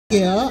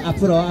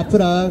앞으로.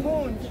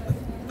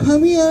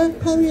 Come here.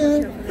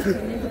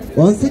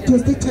 One step, two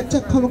step,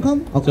 착착,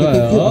 come. 오케이,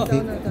 땡큐.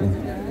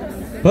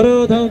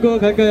 바로 다음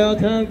곡 갈까요?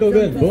 다음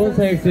곡은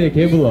몬스타엑스의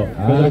게블러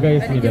가도록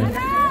하겠습니다.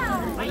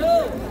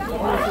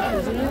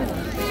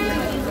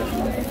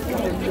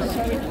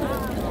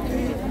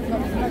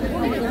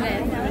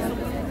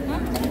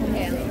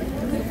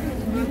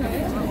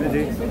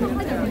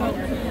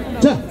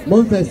 자,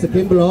 몬스타엑스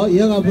게블러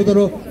이어가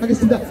보도록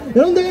하겠습니다.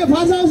 여러분들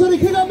바사한 소리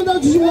크게 한번 더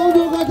주시면 너무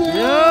좋을 것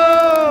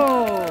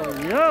같아요.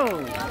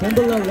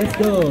 게블러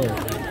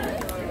렛츠고.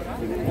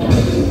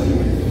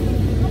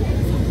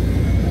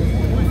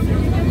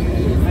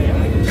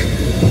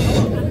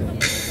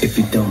 If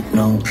you don't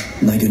know,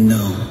 now you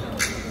know.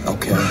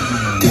 Okay.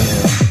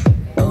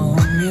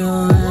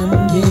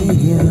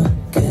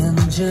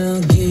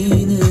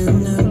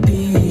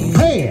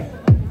 Hey.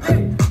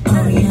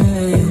 Oh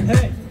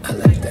yeah. I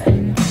like that.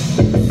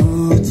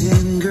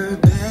 모든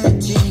걸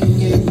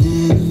바탕에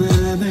내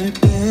맘을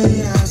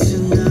빼앗아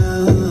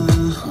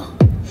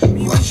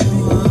What you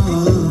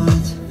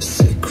want?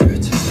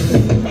 Secret.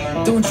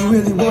 Don't you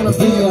really wanna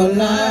feel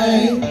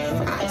alive?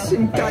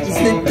 아침까지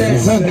sleep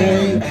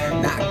that.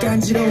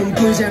 간지러운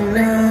그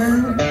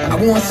장난 I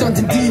want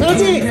something deeper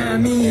than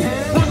me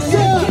박수!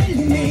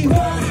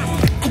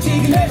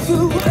 아직은 알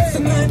수 없어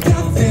날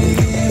카페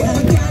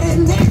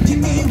다른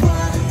느낌이 와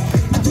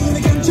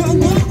어둠의 감정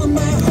너무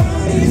my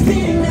heart is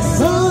beating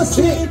so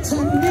sweet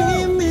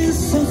네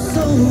미소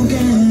속에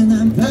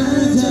난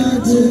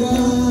빠져들어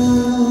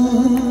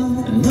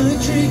널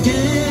줄게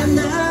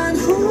난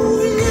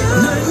홀려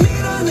널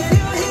밀어내려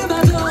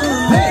해봐도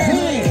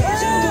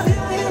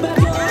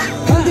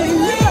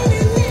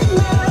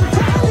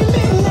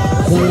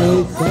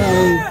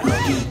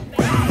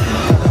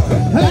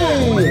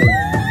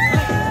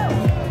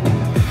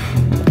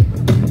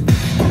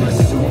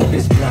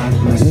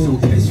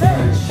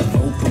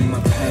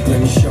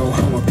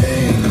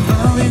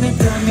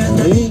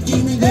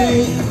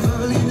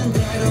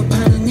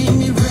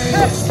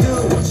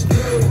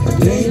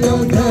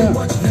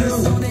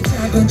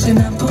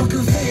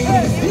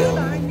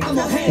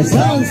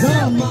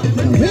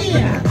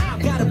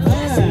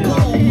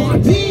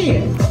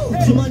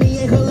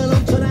주머니에 흘러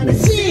넘쳐나는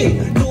C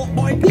No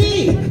or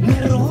D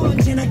내로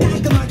언제나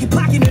깔끔하게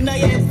바뀌는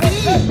나의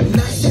feet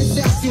나의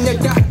센스 날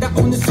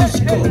따라오는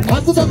수식어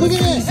박수 더 크게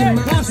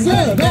박수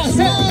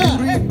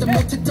일단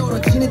밑에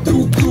떨어지는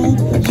뚝뚝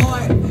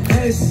Heart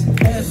S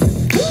F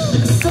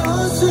So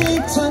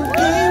sweet한 이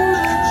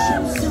맞춤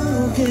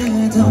속에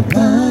더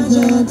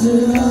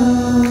빠져들어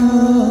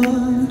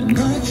널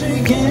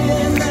줄게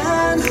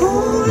난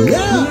홀려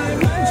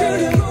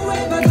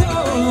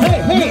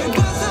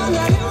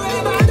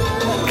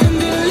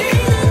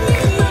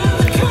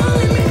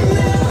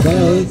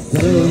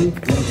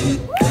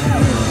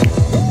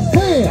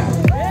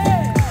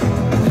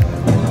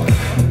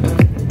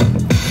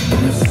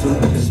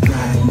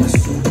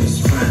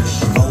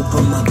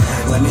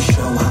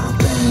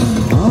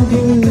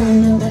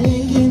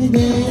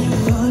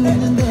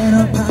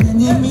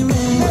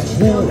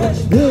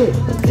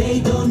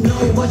They don't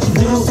know what you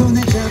do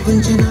손에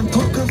잡은 채 난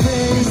poker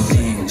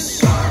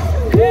face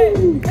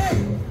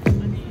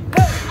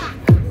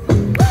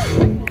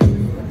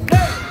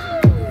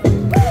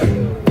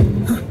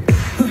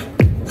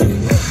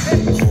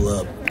Hold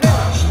up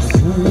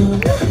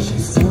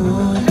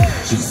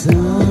She's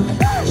on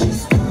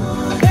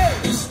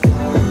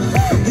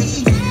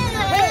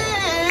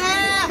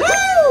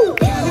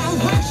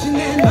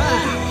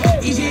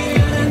이제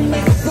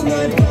알아냈어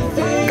널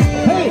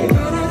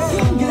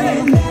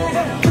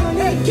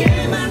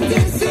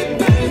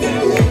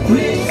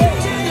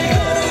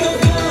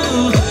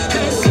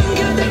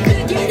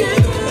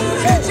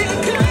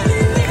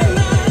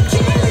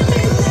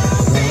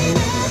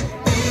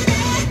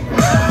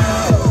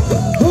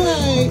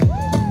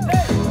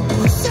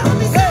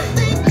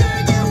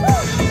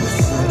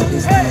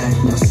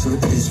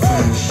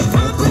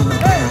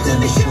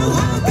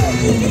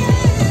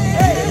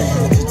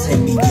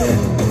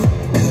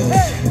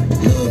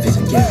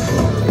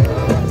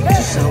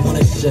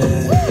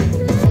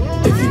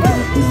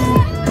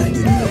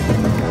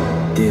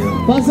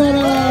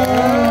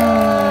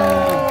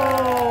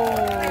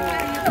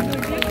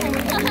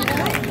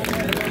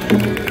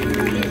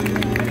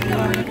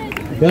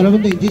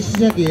여러분들 이제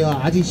시작이에요.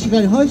 아직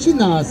시간이 훨씬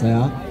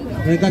남았어요.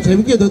 그러니까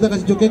재밌게 놀다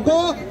가시면 좋겠고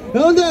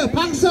여러분들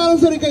박수 하는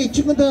소리가 이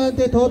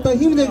친구들한테 더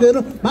힘이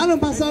되도록 많은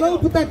박수 하러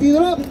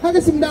부탁드리도록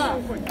하겠습니다.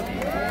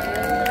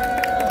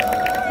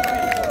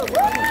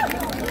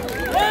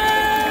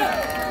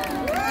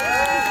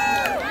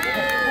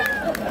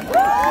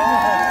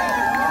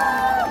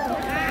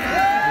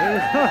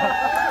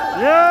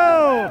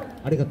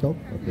 아리가또.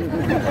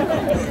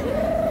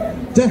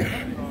 자,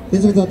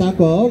 계속해서 다음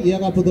곡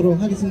이어가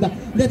보도록 하겠습니다.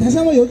 네, 다시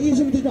한번 여기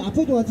계신 분들 좀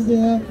앞으로 좀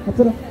와주세요.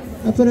 앞으로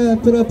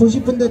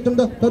보실 분들 좀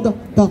더.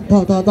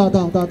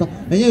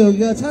 왜냐면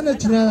여기가 산을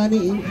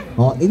지나다니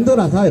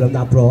인도라서 여러분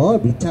앞으로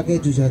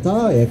밀착해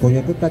주셔서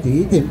공연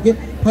끝까지 재밌게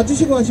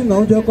봐주시고 하시면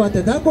너무 좋을 것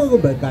같아요. 다음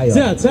곡은 뭘까요?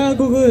 자, 다음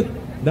곡은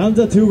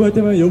남자 듀오가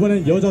있다면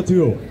이번엔 여자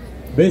듀오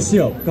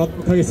매시업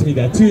가도록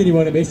하겠습니다.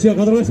 트윈이번에 매시업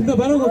가도록 하겠습니다.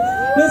 바로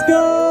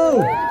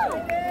렛츠고!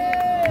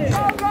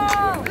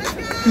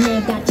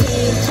 내가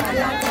제일 잘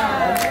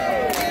나가.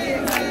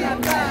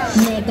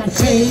 내가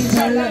제일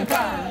잘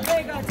나가.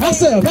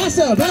 박수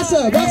박수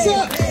박수 박수.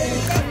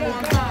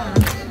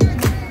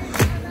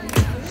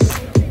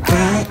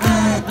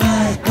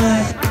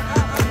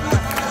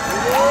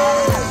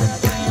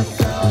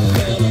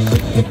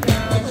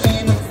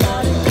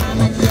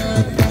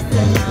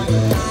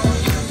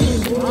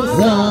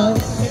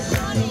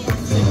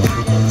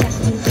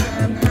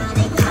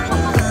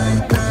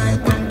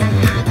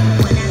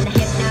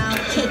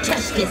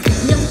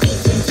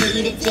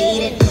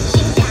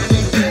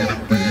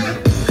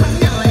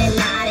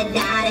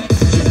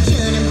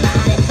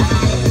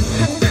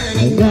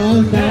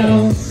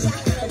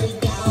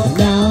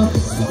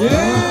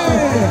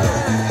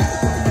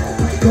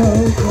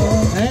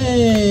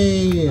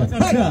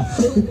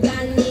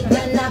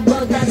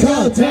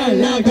 더 잘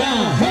나가.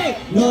 Hey,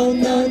 no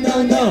no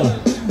no no.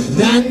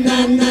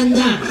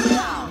 나나나나.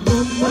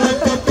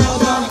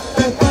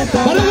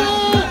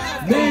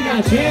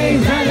 내가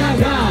제일 잘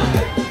나가.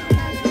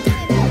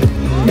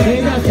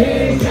 내가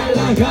제일 잘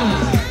나가.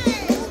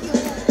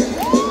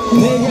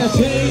 내가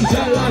제일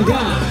잘 나가.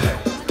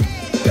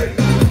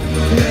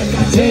 내가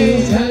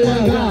제일 잘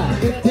나가.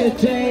 그때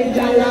제일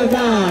잘 나가.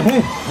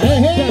 Hey,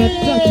 hey,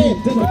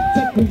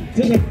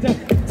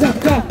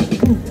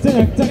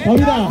 짝짝짝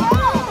갑니다.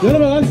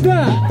 여러분 갑시다.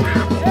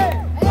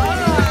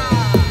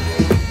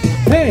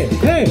 헤이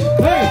헤이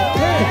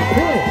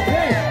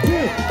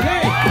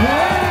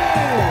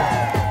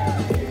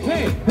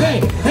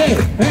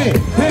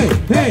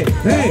헤이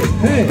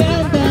헤이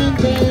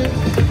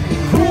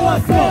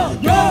좋았어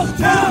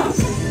영차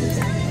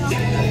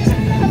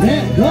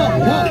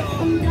내려라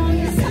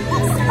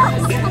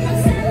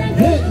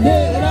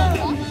내려라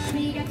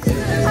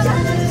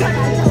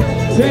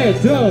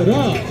제들어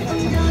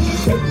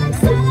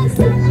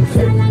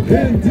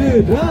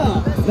흔들어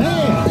네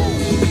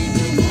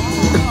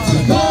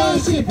더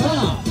싶어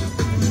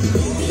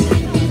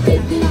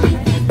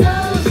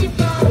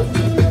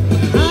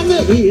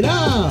하늘이라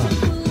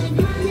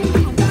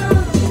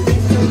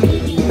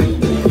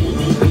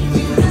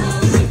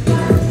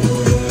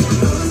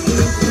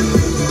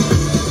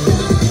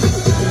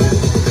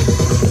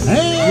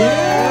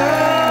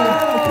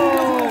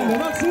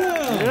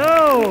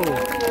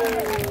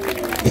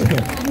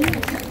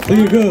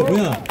저기 그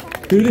뭐야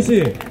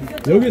유리씨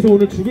여기서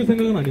오늘 죽을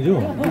생각은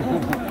아니죠?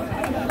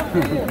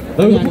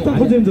 나 이거 폭탄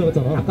터지는 줄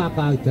알았잖아.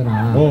 아까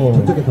있잖아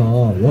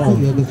저쪽에서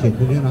 6시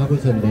공연을 하고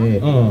있었는데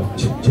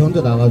저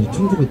혼자 나가가지고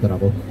춤추고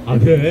있더라고. 아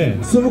그래?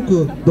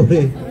 스모크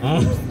노래.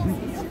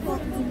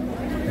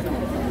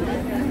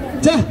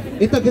 자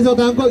일단 계속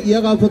다음 곡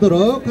이어가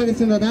보도록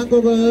하겠습니다. 다음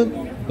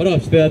곡은 바로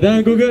갑시다.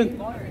 다음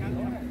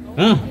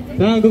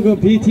곡은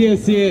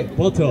BTS의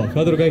버터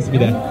가도록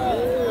하겠습니다.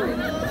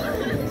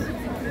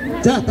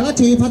 자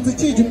다같이 파트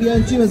 7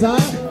 준비한 치면서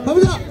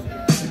갑니다.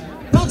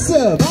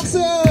 박수 박수.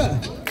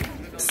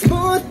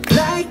 Smooth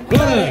like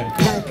butter,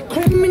 like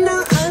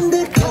criminal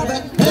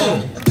undercover.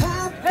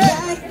 Pop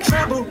like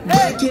trouble,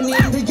 breaking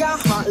into your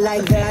heart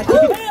like that.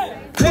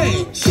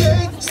 Hey,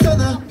 shake,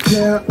 stunner,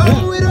 yeah,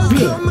 owe it all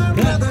to my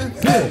brother.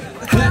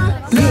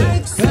 Hot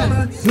like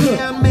summer,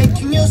 yeah, I'm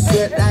making you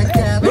sweat like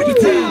that. Break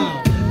it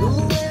down.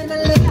 Ooh, when I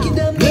look in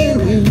the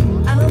mirror,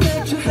 I'll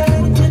make you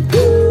hide it.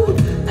 Ooh,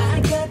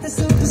 I got the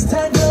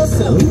superstar glow,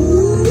 so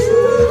ooh,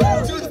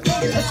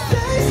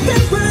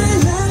 step right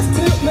left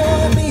to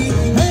my beat.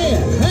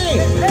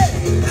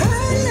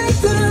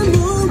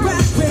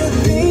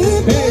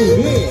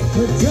 Baby,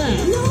 good job.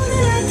 Know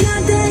that I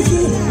got that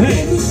heat.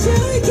 Baby,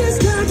 sure we can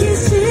start this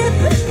shit.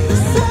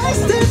 Side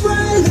step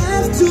right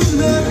left to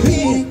my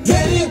beat.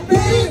 Get it,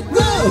 let it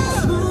go.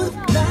 Smooth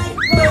like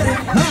butter.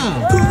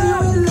 Pull you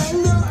like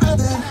no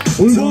other.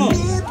 Don't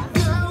need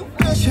no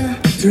pressure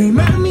to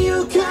remind me you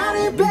got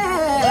it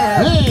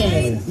bad.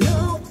 Ain't no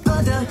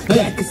other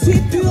that can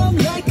sweep you up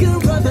like a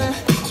rubber.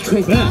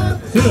 Straight up,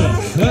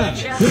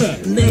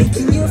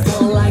 making you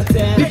fall like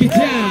that. Break it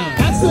down.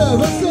 박수,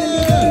 박수.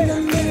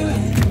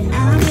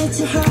 It's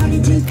hard to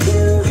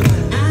do.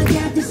 I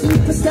got the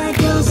superstar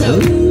girl, so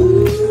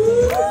ooh.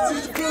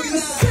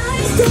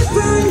 Side step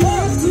right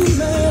left to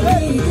my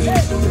beat.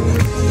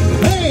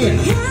 Hey,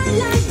 I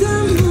like the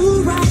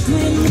move right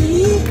with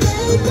me,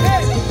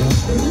 baby.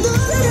 Know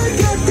that I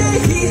got that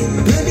heat.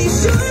 Baby,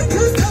 sure,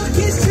 'cause talk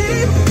is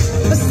cheap.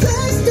 A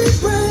side step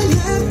right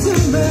left to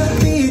my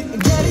beat.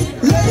 Get it,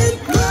 let it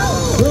go.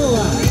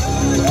 좋아.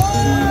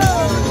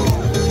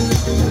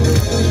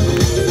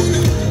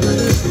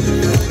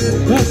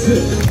 박수.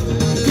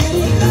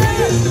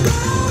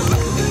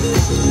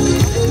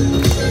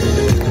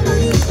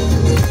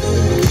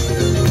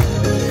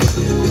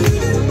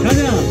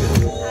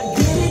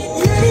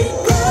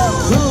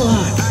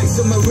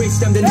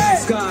 I'm the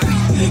nice guy.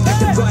 Got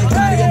the right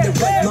body and the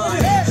right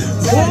mind.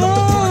 Rolling up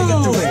the party,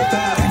 got the right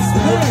vibes.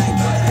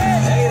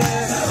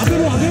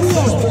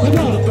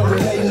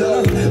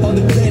 On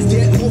the place,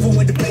 get moving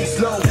with the bass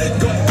low.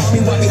 Go on me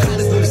while behind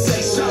us, no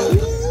say so.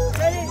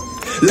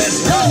 Let's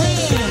go.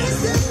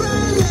 Step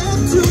right up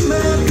to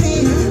my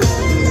feet.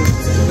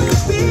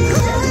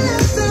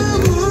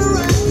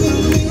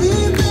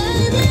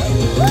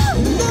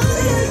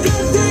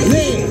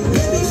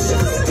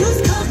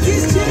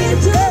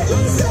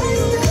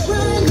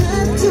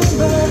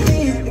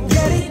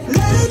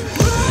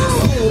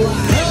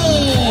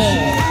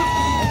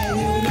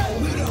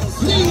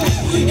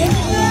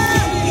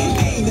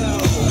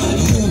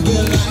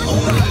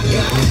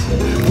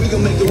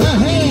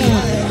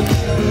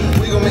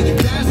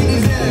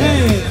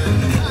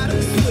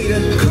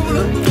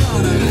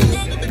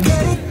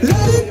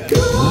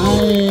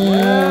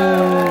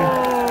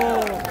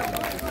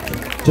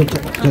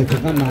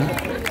 잠깐만.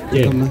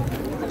 예. 잠깐만.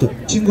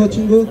 친구,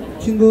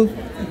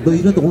 너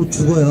이러다 오늘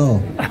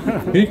죽어요.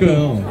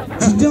 그러니까요.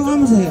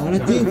 진정하면서 해,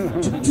 알았지?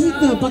 추울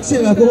때만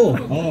빡세가고.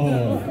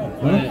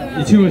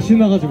 이 친구가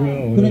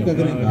신나가지고요. 그러니까.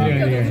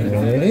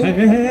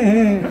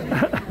 네.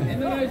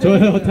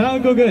 좋아요.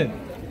 다음 곡은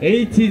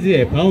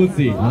에이티즈의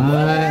바운스.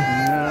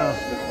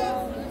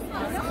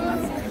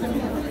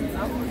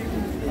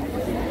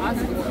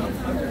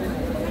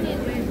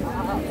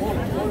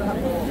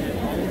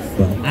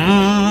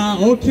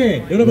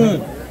 오케이. 여러분,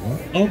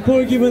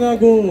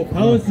 언폴기븐하고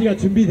바운스가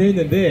준비되어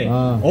있는데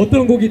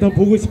어떤 곡이 더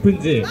보고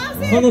싶은지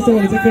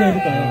환호성으로 체크를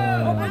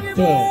해볼까요?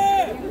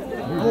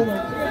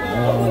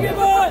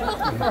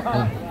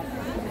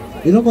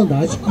 이런 건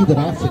나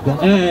시키더라, 진짜.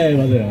 네,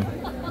 맞아요.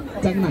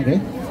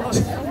 짱나게.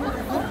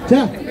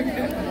 자,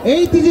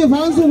 에이티즈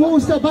바운스 보고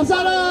싶다. 박수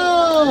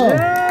하나!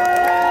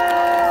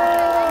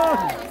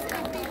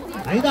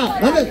 아니다,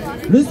 나는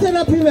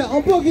르세라핌의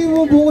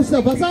언폴기븐 보고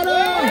싶다. 박수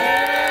하나!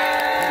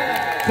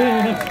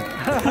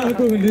 다음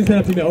곡은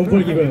르세라핌의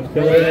언폴기븐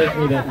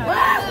변화하겠습니다.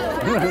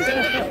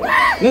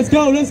 Let's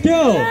go, let's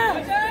go.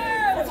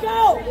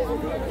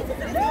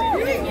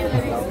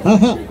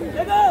 하하.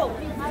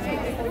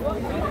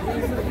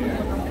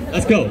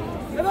 Let's go.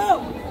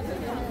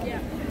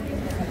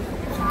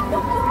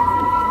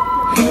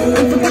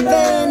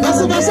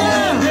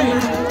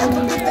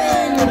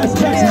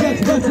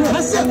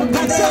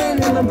 박수!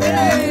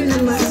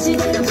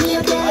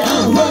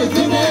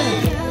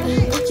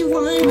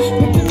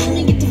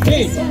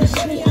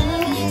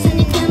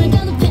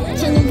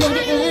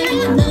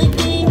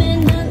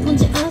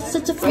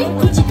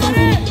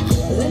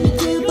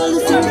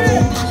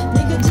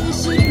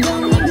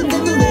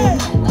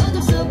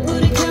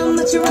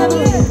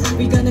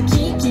 We're gonna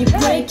keep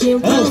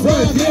breaking Watch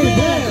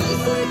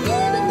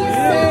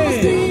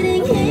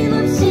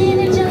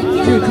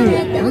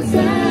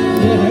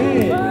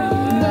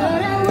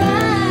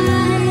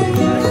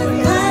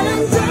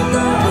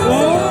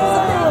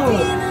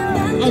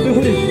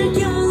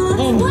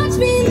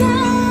me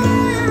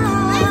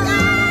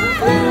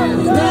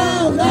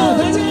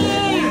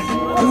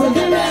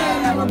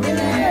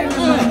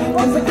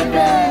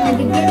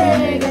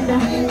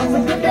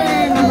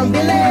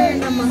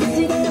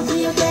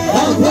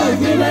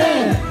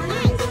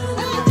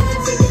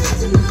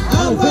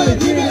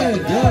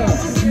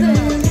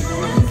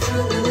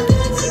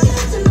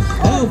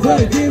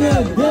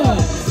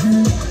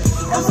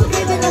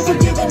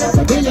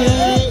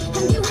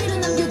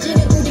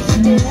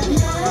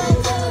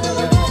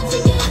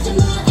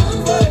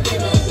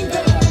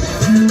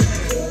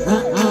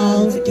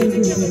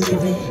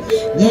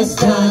Next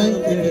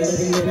time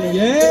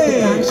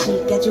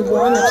당시까지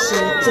원 없이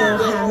또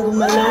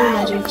한국말로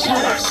아주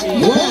철없이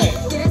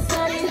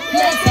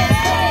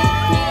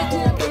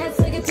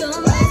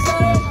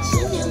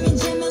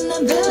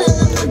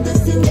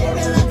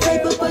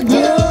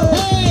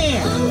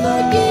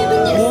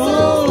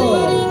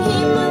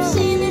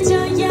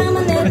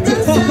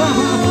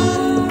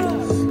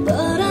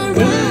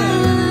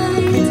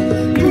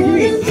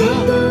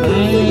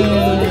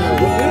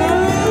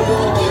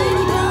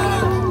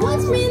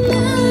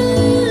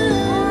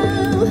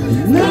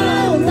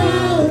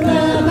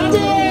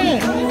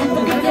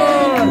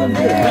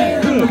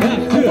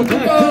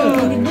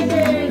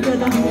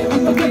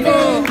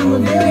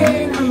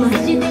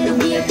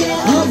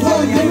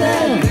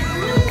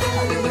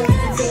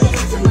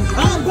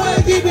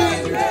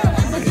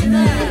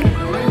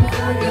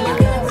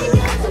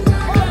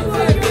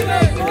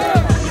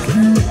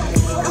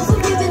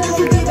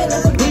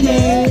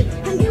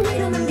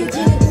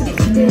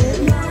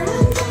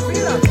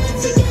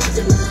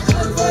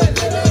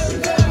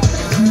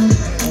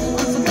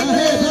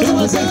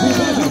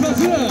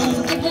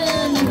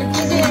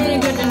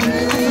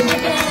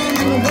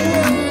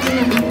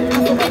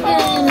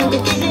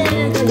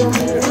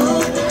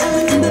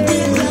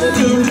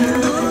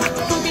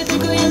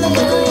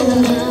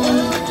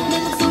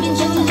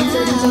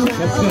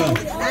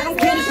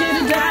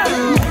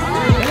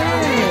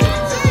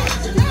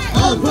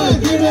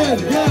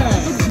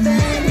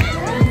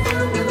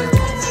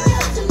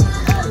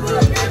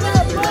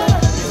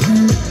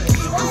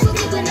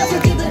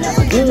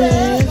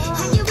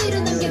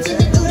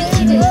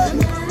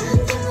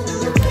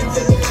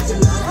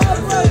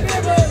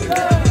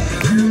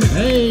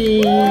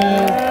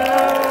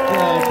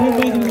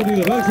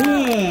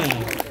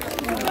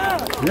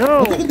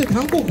근데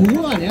광고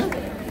공유 아니야?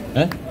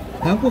 에?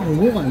 다음 거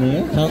그거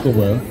아니에요? 다음 거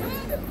뭐예요?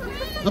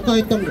 아까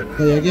했던 거,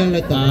 그 얘기할래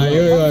했던 거.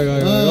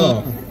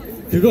 이거.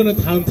 그거는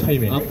다음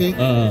타임에. 오케이.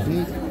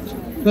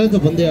 그래서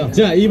뭔데요?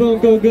 자, 이번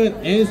곡은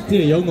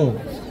NCT의 영웅.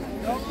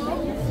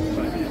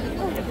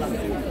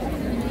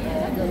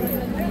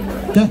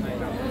 자,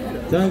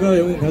 그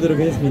영웅 가도록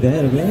하겠습니다,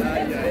 여러분.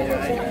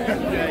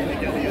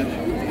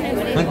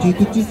 안티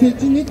두찌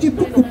세지 네지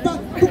뿌꾸빠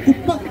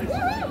뿌꾸빠.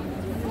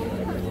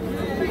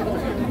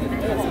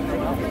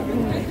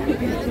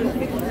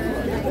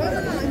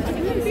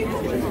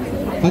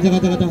 가자.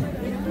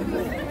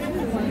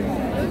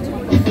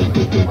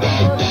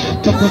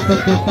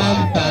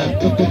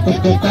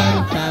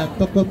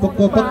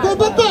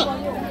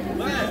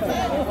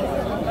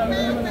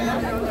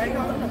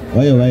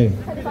 왜?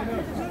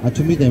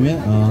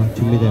 준비되면?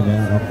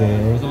 준비되면,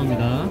 오케이.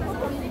 죄송합니다.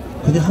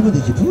 그냥 하면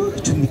되지, 뭐,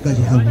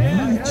 준비까지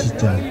하면,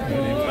 진짜.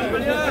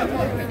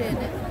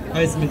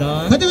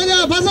 하겠습니다.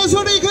 가자, 박수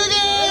소리 크게!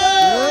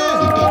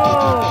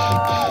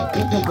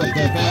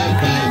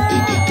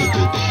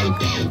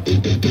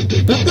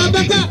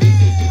 바꿔!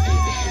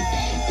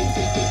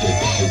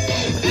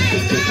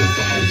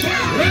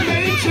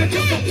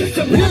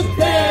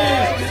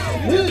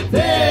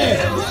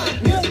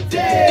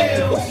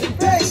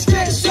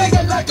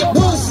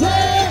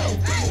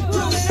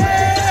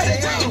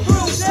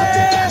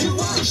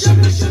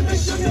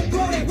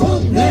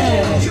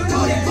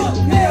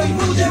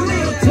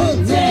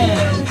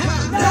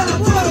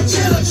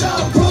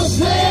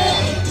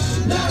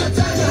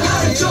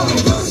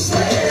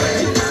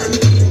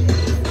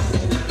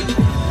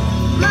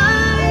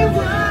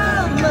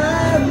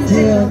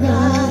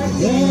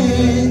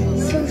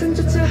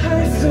 상상조차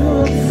할 수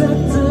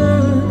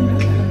없었던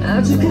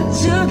아주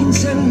극적인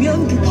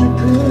장면 그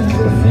기쁨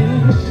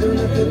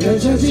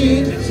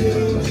펼쳐진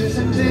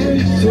세상들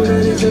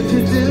손안에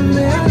잡힐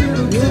내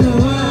안으로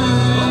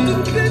들어와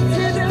어둠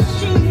끝에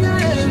다시 난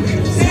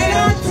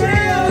새로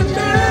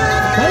태어나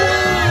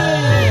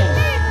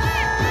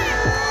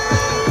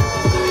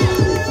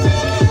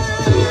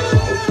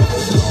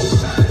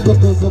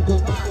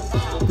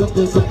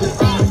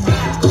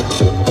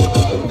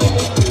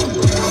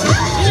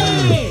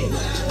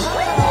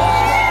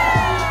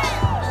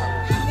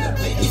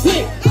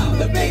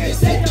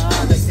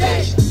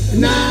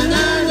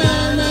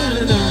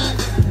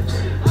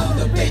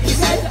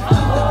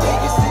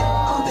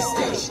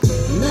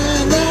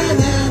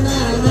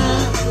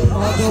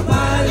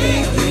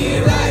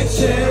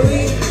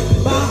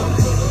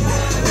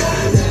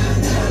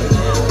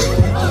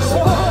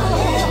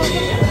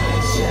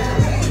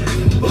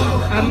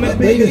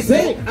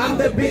I'm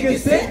the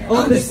biggest hit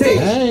on the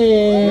stage.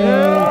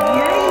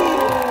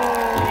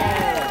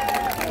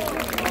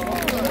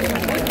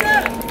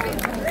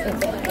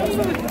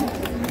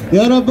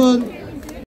 여러분